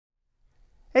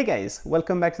Hey guys,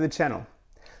 welcome back to the channel.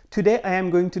 Today I am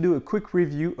going to do a quick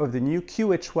review of the new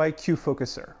QHY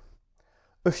Q-Focuser.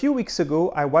 A few weeks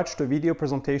ago I watched a video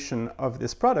presentation of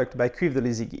this product by Quiv the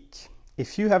Lazy Geek.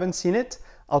 If you haven't seen it,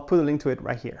 I'll put a link to it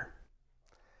right here.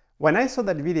 When I saw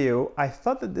that video, I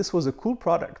thought that this was a cool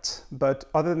product, but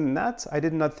other than that, I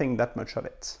did not think that much of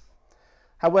it.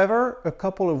 However, a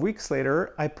couple of weeks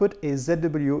later, I put a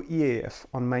ZW EAF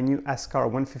on my new ASCAR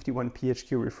 151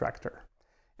 PHQ refractor.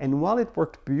 And while it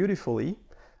worked beautifully,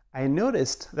 I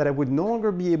noticed that I would no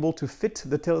longer be able to fit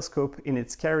the telescope in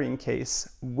its carrying case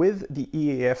with the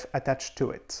EAF attached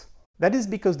to it. That is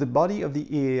because the body of the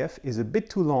EAF is a bit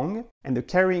too long and the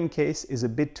carrying case is a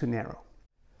bit too narrow.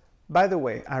 By the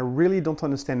way, I really don't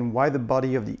understand why the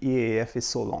body of the EAF is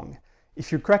so long.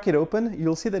 If you crack it open,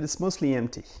 you'll see that it's mostly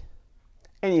empty.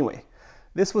 Anyway,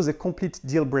 this was a complete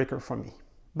deal breaker for me.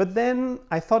 But then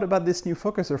I thought about this new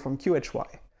focuser from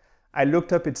QHY. I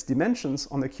looked up its dimensions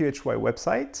on the QHY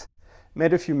website,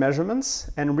 made a few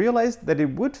measurements, and realized that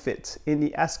it would fit in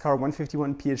the ASCAR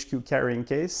 151 PHQ carrying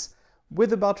case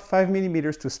with about 5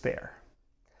 mm to spare.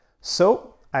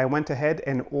 So I went ahead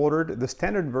and ordered the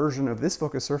standard version of this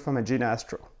focuser from Agena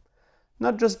Astro.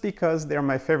 Not just because they're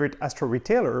my favorite Astro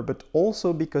retailer, but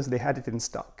also because they had it in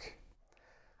stock.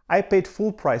 I paid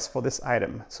full price for this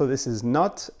item, so this is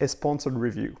not a sponsored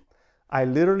review. I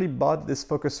literally bought this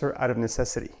focuser out of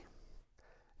necessity.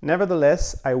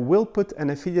 Nevertheless, I will put an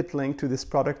affiliate link to this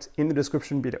product in the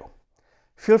description below.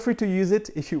 Feel free to use it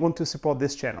if you want to support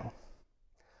this channel.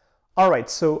 Alright,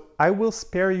 so I will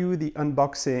spare you the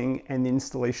unboxing and the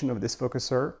installation of this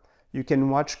focuser. You can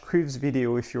watch Quiv's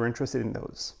video if you're interested in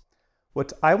those.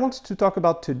 What I want to talk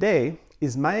about today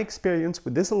is my experience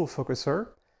with this little focuser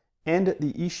and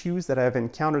the issues that I've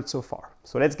encountered so far.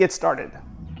 So let's get started.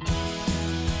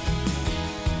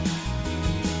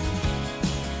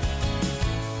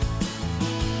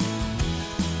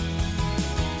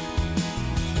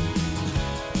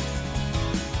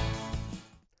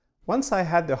 Once I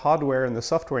had the hardware and the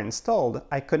software installed,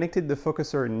 I connected the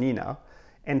focuser in Nina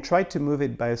and tried to move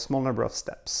it by a small number of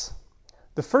steps.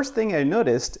 The first thing I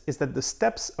noticed is that the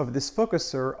steps of this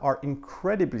focuser are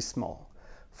incredibly small.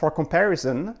 For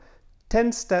comparison,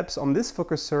 10 steps on this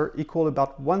focuser equal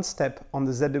about 1 step on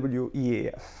the ZW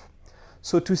EAF.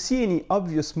 So to see any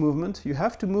obvious movement, you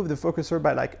have to move the focuser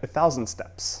by like 1,000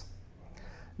 steps.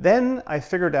 Then I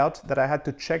figured out that I had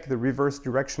to check the reverse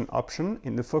direction option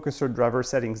in the focuser driver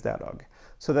settings dialog,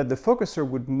 so that the focuser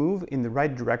would move in the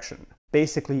right direction,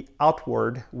 basically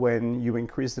outward when you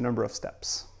increase the number of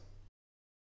steps.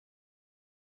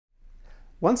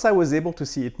 Once I was able to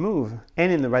see it move,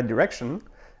 and in the right direction,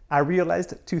 I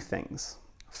realized two things.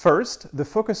 First, the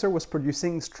focuser was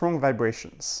producing strong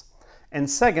vibrations, and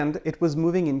second, it was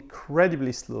moving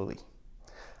incredibly slowly.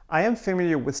 I am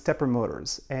familiar with stepper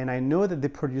motors, and I know that they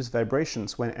produce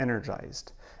vibrations when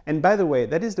energized. And by the way,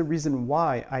 that is the reason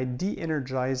why I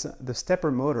de-energize the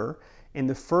stepper motor in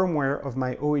the firmware of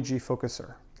my OEG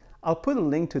focuser. I'll put a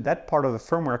link to that part of the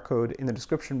firmware code in the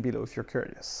description below if you're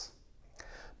curious.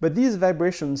 But these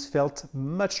vibrations felt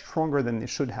much stronger than they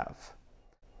should have.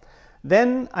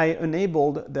 Then I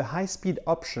enabled the high-speed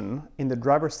option in the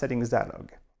driver settings dialog.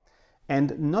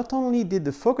 And not only did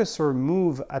the focuser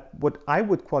move at what I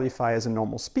would qualify as a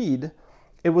normal speed,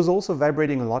 it was also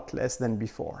vibrating a lot less than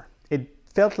before. It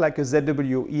felt like a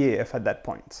ZW EAF at that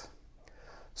point.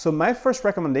 So my first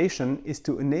recommendation is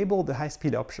to enable the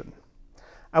high-speed option.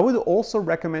 I would also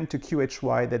recommend to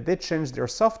QHY that they change their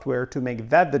software to make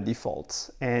that the default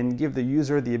and give the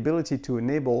user the ability to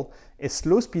enable a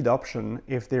slow speed option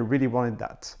if they really wanted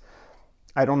that.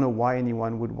 I don't know why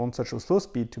anyone would want such a slow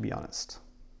speed, to be honest.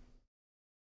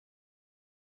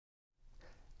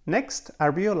 Next, I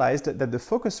realized that the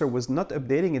focuser was not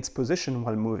updating its position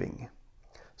while moving.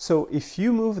 So if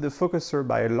you move the focuser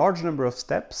by a large number of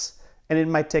steps, and it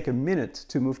might take a minute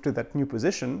to move to that new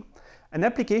position, an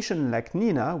application like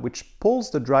Nina, which pulls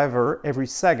the driver every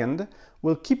second,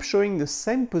 will keep showing the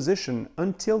same position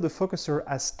until the focuser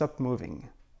has stopped moving.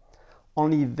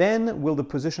 Only then will the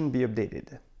position be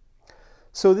updated.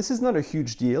 So this is not a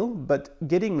huge deal, but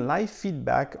getting live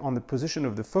feedback on the position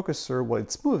of the focuser while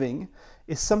it's moving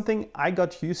is something I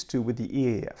got used to with the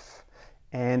EAF.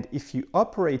 And if you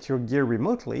operate your gear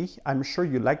remotely, I'm sure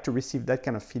you like to receive that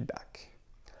kind of feedback.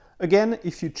 Again,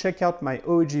 if you check out my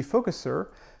OEG focuser,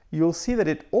 you'll see that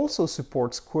it also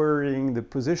supports querying the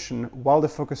position while the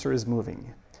focuser is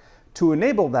moving. To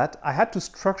enable that, I had to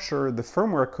structure the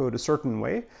firmware code a certain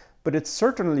way, but it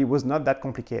certainly was not that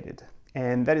complicated.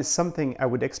 And that is something I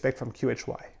would expect from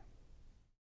QHY.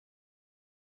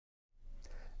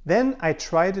 Then I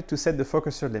tried to set the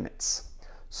focuser limits.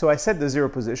 So I set the 0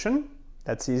 position,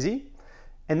 That's easy.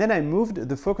 And then I moved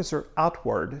the focuser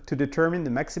outward to determine the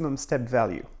maximum step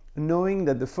value, knowing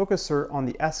that the focuser on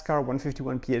the ASCAR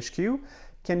 151 PHQ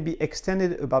can be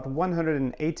extended about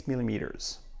 108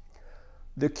 millimeters.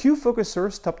 The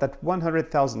Q-Focuser stopped at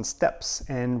 100,000 steps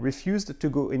and refused to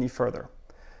go any further.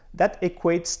 That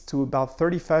equates to about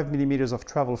 35 millimeters of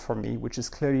travel for me, which is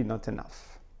clearly not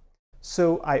enough.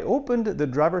 So I opened the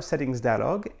driver settings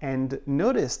dialog and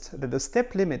noticed that the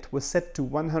step limit was set to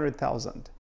 100,000.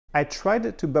 I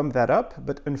tried to bump that up,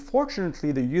 but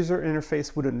unfortunately the user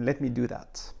interface wouldn't let me do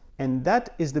that. And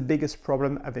that is the biggest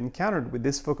problem I've encountered with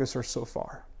this focuser so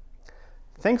far.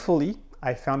 Thankfully,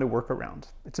 I found a workaround.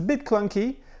 It's a bit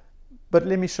clunky, but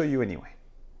let me show you anyway.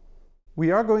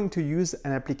 We are going to use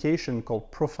an application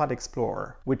called Profile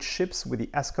Explorer, which ships with the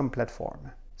ASCOM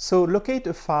platform. So locate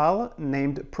a file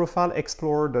named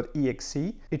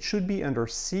profileexplorer.exe. It should be under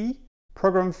C,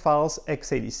 Program Files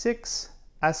x86,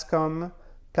 ASCOM,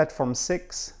 Platform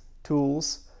 6,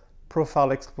 Tools,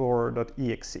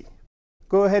 profileexplorer.exe.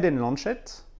 Go ahead and launch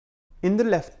it. In the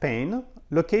left pane,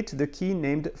 locate the key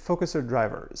named Focuser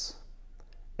Drivers.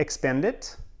 Expand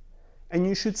it, and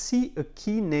you should see a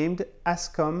key named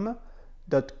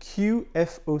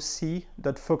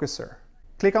ascom.qfoc.focuser.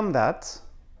 Click on that.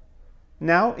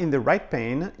 Now in the right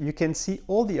pane, you can see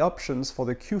all the options for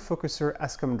the Q-Focuser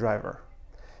ASCOM driver.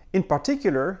 In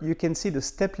particular, you can see the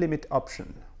step limit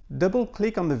option.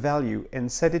 Double-click on the value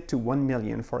and set it to 1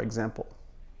 million, for example.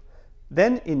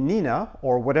 Then in Nina,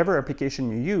 or whatever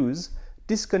application you use,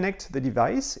 disconnect the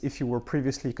device if you were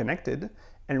previously connected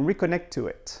and reconnect to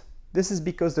it. This is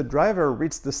because the driver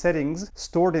reads the settings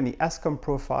stored in the ASCOM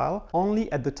profile only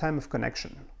at the time of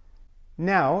connection.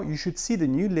 Now you should see the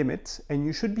new limit and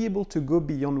you should be able to go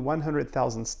beyond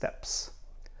 100,000 steps.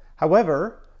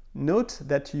 However, note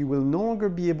that you will no longer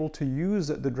be able to use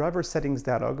the driver settings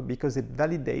dialog because it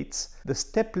validates the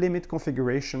step limit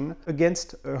configuration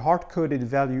against a hard-coded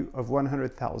value of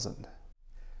 100,000.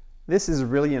 This is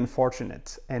really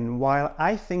unfortunate, and while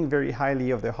I think very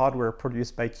highly of the hardware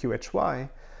produced by QHY,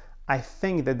 I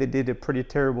think that they did a pretty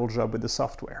terrible job with the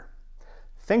software.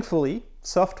 Thankfully,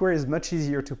 software is much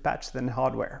easier to patch than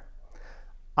hardware.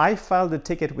 I filed a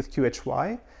ticket with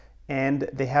QHY and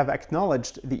they have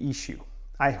acknowledged the issue.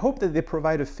 I hope that they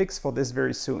provide a fix for this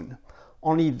very soon.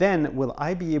 Only then will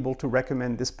I be able to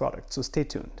recommend this product, so stay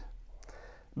tuned.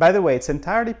 By the way, it's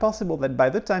entirely possible that by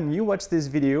the time you watch this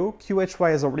video,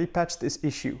 QHY has already patched this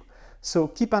issue, so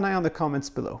keep an eye on the comments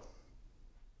below.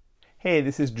 Hey,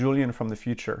 this is Julian from the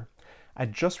future. I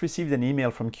just received an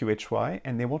email from QHY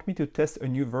and they want me to test a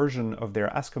new version of their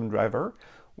ASCOM driver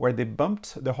where they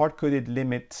bumped the hard-coded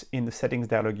limit in the settings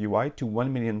dialog UI to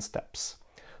 1 million steps.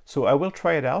 So I will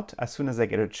try it out as soon as I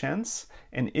get a chance,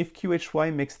 and if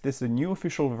QHY makes this the new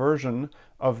official version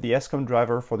of the ASCOM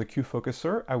driver for the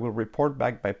Q-Focuser, I will report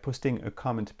back by posting a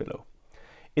comment below.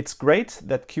 It's great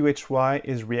that QHY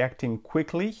is reacting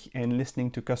quickly and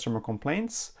listening to customer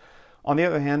complaints. On the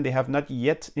other hand, they have not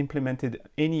yet implemented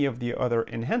any of the other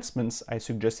enhancements I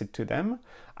suggested to them.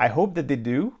 I hope that they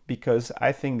do, because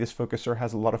I think this focuser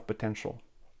has a lot of potential.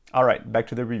 All right, back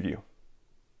to the review.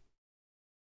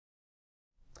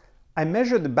 I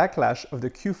measured the backlash of the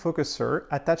Q-Focuser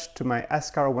attached to my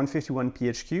ASCAR 151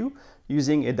 PHQ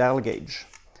using a dial gauge,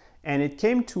 and it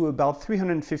came to about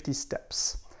 350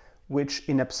 steps, which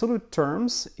in absolute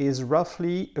terms is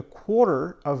roughly a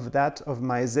quarter of that of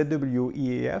my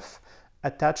ZW-EAF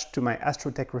attached to my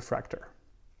Astrotech refractor.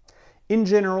 In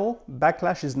general,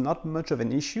 backlash is not much of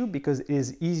an issue because it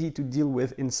is easy to deal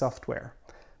with in software,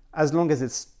 as long as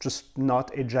it's just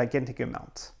not a gigantic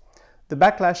amount. The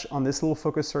backlash on this little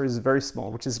focuser is very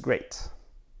small, which is great.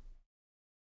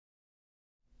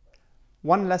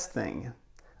 One last thing.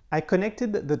 I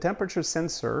connected the temperature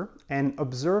sensor and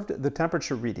observed the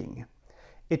temperature reading.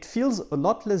 It feels a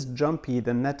lot less jumpy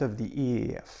than that of the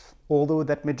EAF, although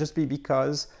that may just be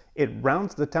because it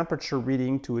rounds the temperature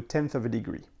reading to 1/10 of a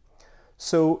degree.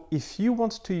 So if you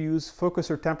want to use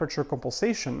focuser temperature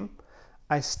compensation,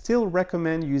 I still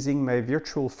recommend using my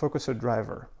virtual focuser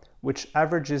driver, which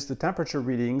averages the temperature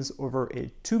readings over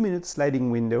a 2-minute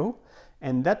sliding window,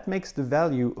 and that makes the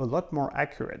value a lot more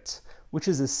accurate, which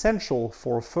is essential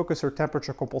for focuser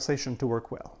temperature compensation to work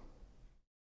well.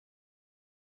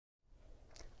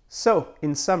 So,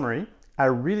 in summary, I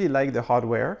really like the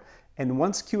hardware, and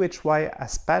once QHY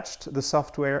has patched the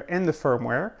software and the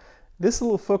firmware, this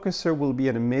little focuser will be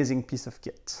an amazing piece of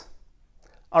kit.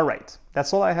 Alright,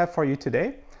 that's all I have for you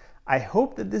today. I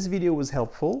hope that this video was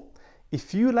helpful.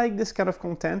 If you like this kind of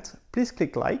content, please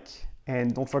click like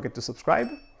and don't forget to subscribe.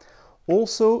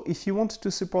 Also, if you want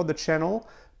to support the channel,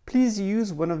 please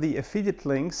use one of the affiliate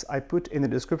links I put in the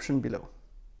description below.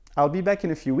 I'll be back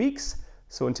in a few weeks,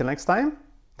 so until next time,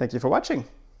 thank you for watching.